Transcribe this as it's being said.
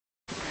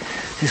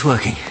It's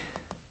working.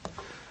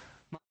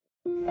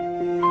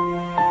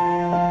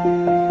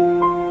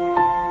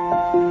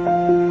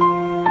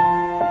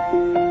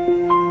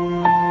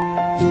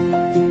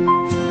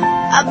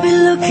 I've been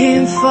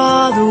looking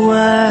for the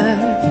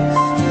words,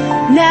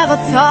 never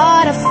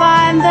thought I'd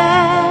find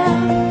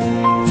them.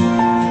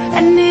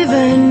 And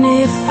even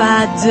if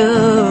I do,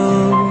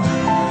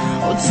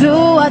 who do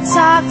I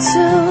talk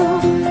to?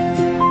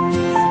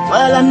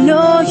 Well, I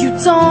know you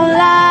don't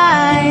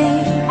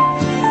like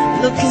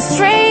looking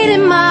straight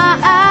in my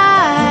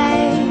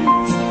eyes,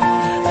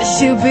 but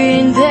you've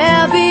been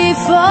there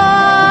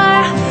before.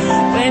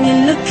 When you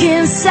look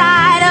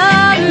inside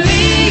of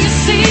me, you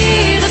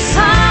see the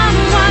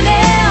someone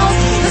else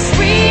that's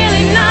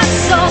really not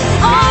so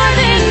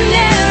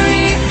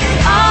ordinary.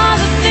 All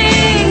the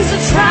things I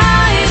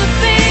try to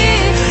be,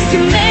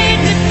 you made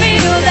me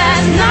feel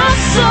that not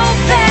so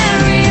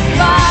very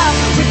far.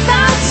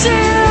 Without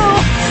you,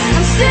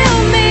 I'm still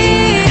me.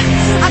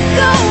 I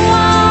go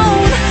on,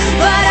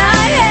 but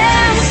I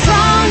am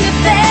stronger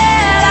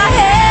than I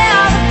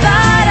ever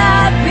thought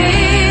I'd be.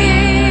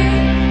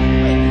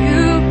 When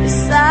you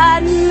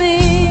beside me,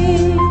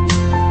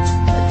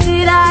 what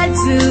did I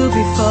do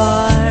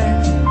before?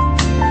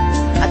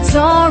 I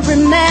don't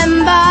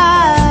remember.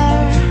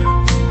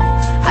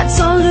 I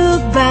don't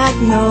look back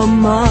no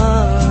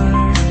more,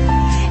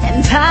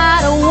 and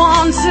I don't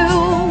want to.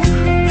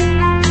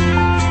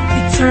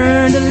 You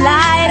turned the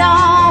light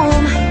on,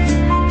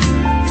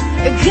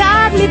 you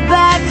got me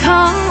back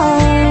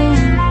home.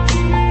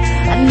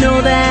 I know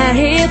that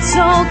it's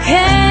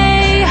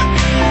okay.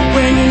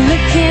 When you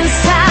look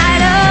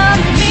inside of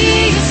me,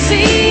 you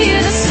see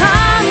the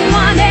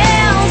someone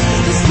else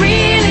that's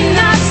really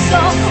not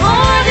so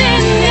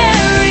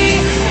ordinary.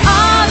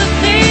 All the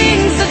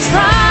things I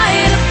try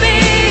to be,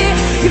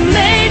 you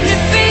made me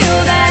feel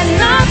that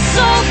not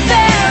so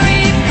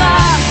very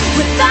far.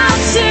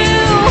 Without you,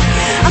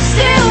 I'm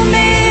still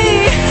me.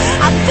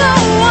 I go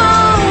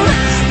on,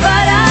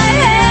 but I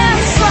am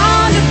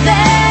stronger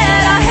than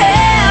I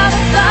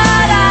ever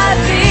thought I'd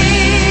be.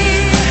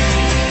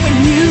 When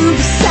you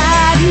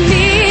beside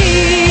me,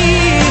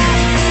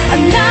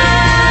 I'm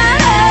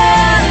not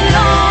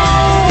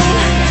alone.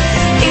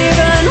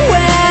 Even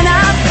when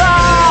I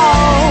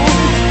fall,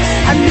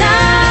 I'm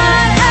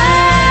not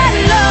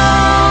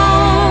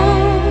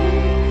alone.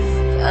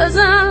 'Cause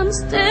I'm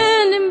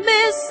standing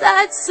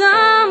beside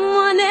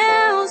someone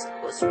else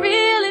who's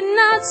really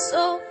not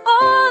so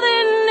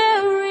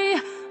ordinary.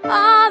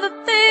 All the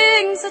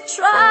things I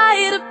try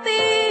to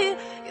be,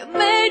 you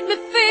made me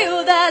feel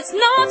that's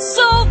not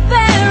so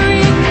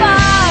very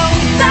far.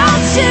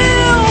 Without you,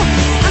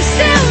 I'm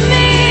still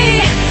me.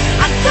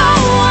 I go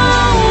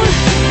on,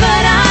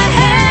 but I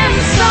am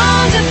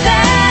stronger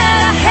than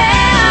I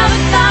ever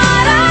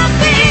thought I'd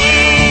be.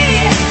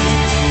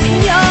 When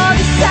you're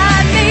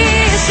beside me,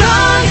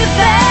 stronger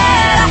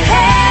than I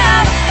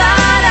ever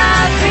thought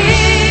I'd be.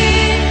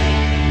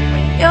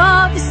 When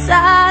you're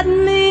beside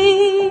me,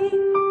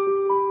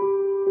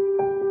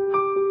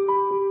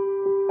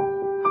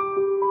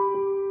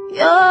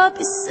 you're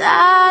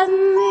beside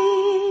me.